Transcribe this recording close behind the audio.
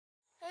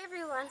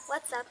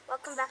what's up?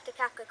 Welcome back to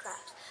Kafka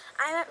Crafts.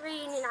 I'm at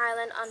Reunion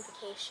Island on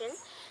vacation,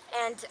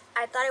 and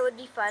I thought it would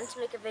be fun to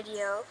make a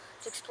video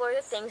to explore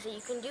the things that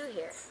you can do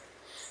here.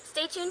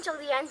 Stay tuned till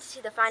the end to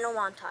see the final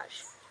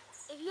montage.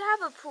 If you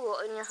have a pool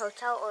in your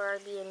hotel or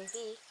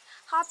Airbnb,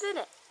 hop in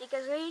it,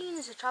 because Reunion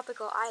is a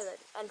tropical island,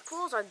 and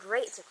pools are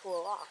great to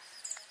cool off.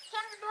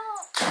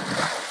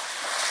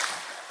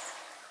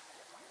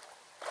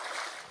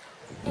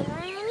 In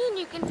Reunion,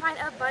 you can find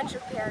a bunch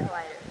of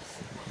paragliders.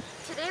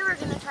 Today we're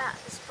going to try out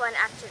this fun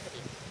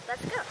activity.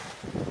 Let's go!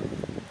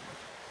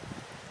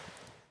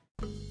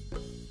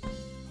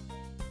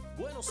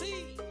 Bueno,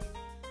 sí.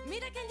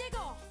 Mira quién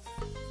llegó.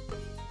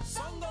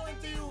 Son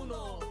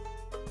 21.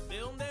 ¿De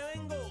dónde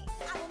vengo?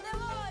 ¿A dónde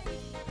voy?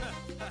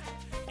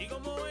 ¿Y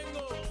cómo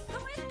vengo?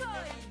 ¿Cómo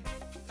estoy?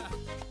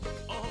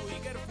 Ojo, be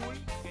careful,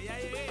 que ya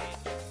llegué.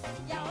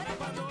 ¿Y ahora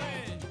cuándo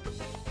es?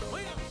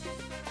 Oiga.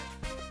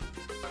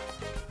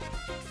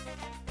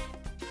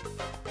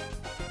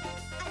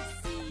 ¡Ay,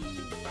 sí!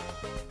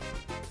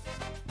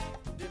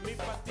 De mí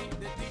pa' ti,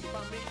 de ti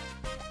pa' mí.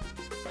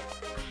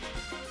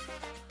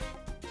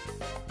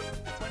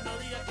 Después no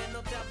digas que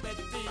no te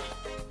advertí.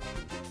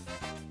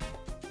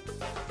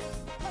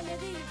 Oye,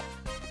 di.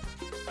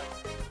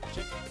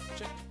 Check,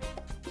 check,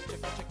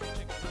 check, check,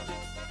 check.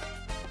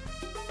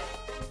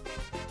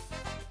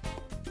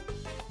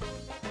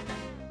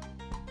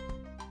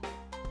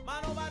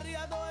 Mano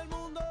barría a todo el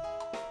mundo.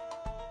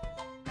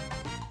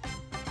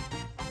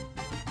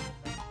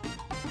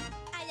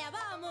 ¡Allá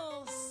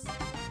vamos!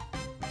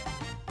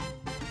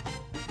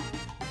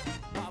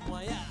 Vamos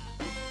allá.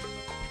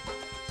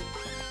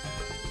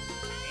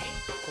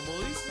 ¿Cómo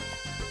dice?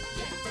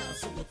 Ya está,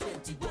 son los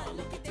 21,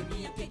 lo que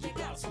tenía que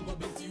llegar. Son los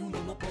 21,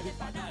 no puede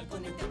parar.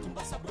 Con este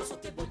tumba sabroso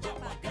te voy a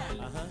pagar.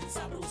 Ajá.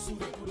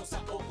 Sabrosura y puro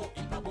saoco.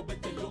 Y vamos,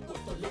 vete loco,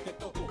 esto es lo que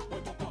toco.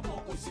 Voy poco a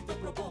poco y si te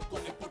provoco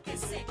es porque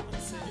sé.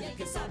 Y el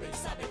que sabe,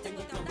 sabe.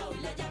 Tengo el candado y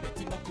la llave.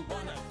 Timba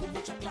cubana con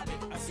mucha clave.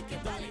 Así que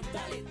dale,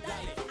 dale,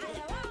 dale.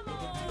 ¡Allá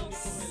vamos!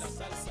 Coge la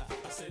salsa,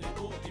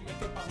 aceleró. Dime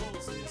qué pajo.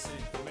 Sí, sí.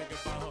 Dime qué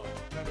pajo.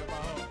 Dime qué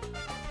pajo.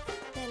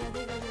 Te lo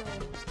digo yo.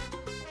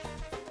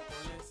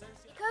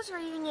 Because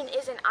Reunion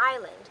is an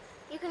island,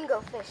 you can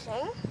go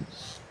fishing,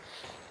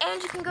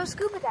 and you can go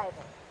scuba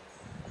diving.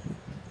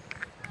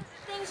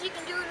 Things you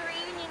can do in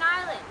Reunion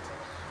Island.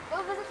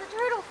 Go visit the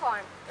turtle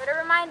farm. But a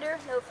reminder,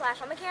 no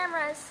flash on the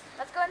cameras.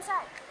 Let's go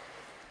inside.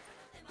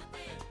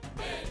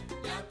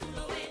 Ya tú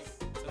lo ves.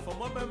 Se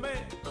formó el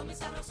bebé. Con mi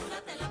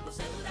sabrosura te la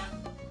puse dura.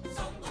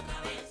 Son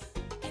otra vez.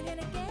 ¿Qué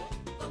viene qué?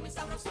 Con mi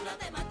sabrosura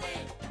te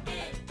maté.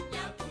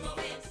 Ya tú lo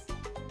ves.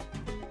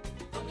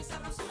 Con mi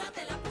sabrosura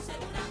te la puse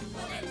dura.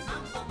 Con el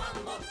mambo,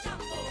 mambo,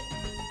 champo.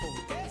 ¿Con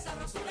Con mi qué?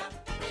 sabrosura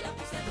te la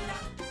puse dura.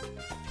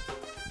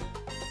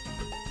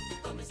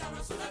 Con mi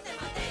sabrosura te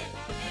maté.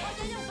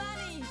 Oye,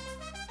 Giovanni,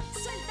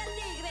 suelta el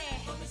tigre.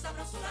 Con mi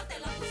sabrosura te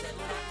la puse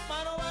dura.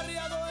 Mano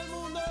barría a todo el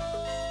mundo.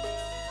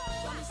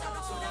 Con mi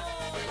sabrosura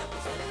te la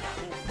puse dura.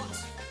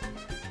 Bombazo.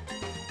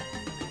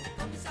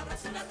 Con mi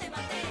sabrosura te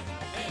maté.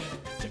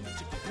 Checa,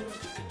 checa, checa,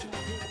 checa.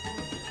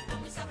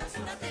 Con mi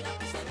sabrosura te la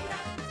puse dura.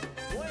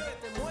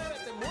 Muévete,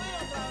 muévete, mueve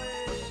otra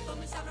vez. Con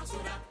mi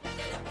sabrosura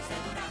te la puse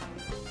dura.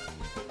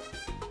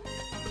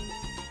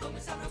 Con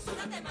mi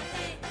sabrosura te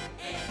maté.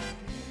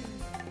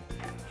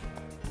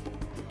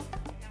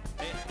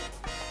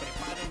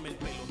 Prepárenme el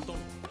pelotón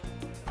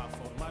para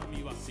formar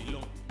mi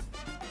vacilón.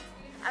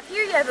 Up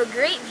here you have a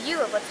great view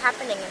of what's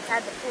happening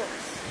inside the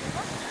pools.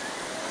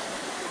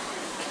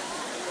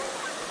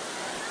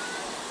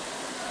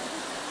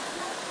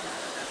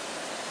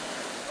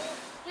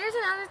 Here's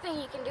another thing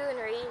you can do in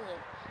Reunion.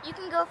 You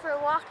can go for a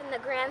walk in the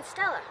Grand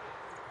Stella.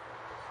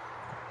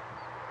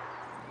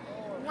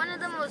 One of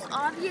the most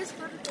obvious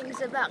fun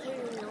things about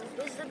Reunion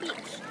is the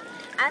beach.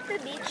 At the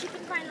beach you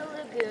can find a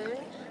lagoon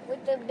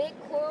with the big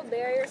coral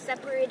barrier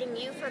separating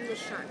you from the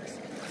sharks.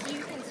 So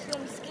you can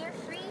swim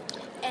scare-free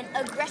and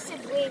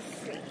aggressive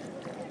wave-free.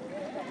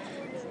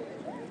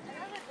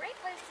 Another great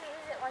place to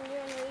visit when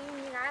you're in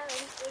Reunion Island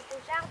is the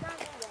Jardin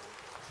d'Eden.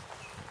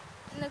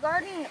 In the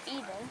Garden of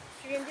Eden,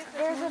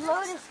 there's a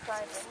lotus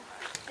garden.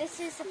 This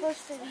is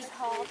supposed to be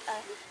called a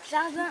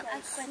Jardin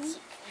aquatique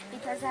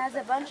because it has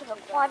a bunch of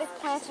aquatic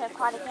plants and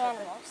aquatic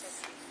animals.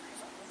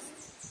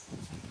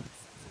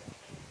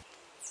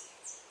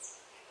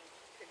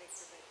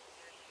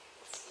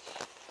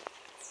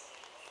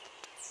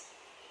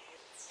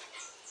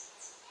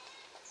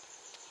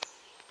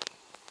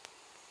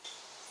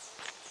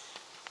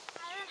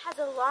 Has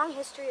a long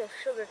history of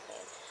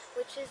sugarcane,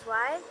 which is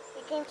why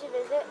we came to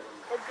visit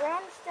the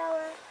Grand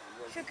Stella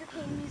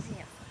Sugarcane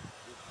Museum.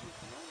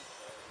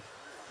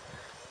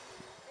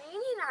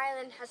 Reunion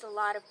Island has a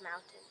lot of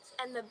mountains,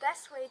 and the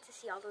best way to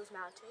see all those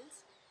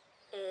mountains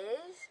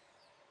is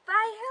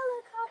by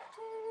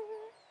helicopter.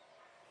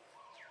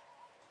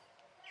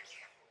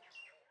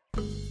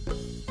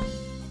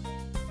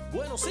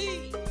 Bueno,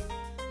 sí.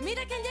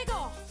 Mira quién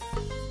llegó.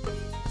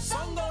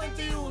 Son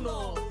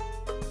 21.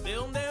 ¿De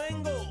dónde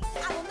vengo?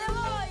 ¿A dónde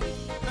voy?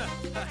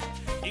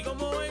 ¿Y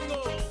cómo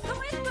vengo?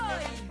 ¿Cómo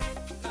estoy?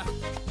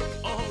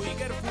 Ojo, be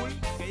careful,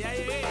 que ya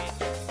llegué.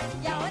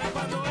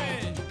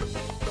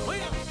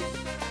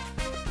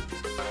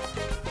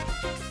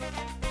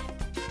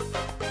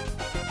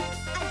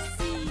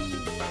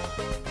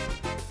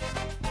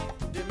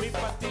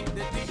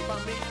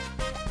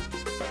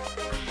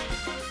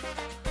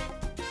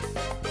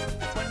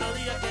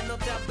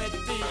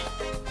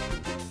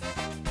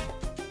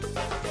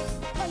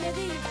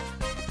 sí.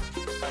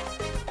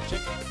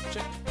 Check,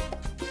 check,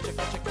 check,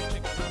 check, check.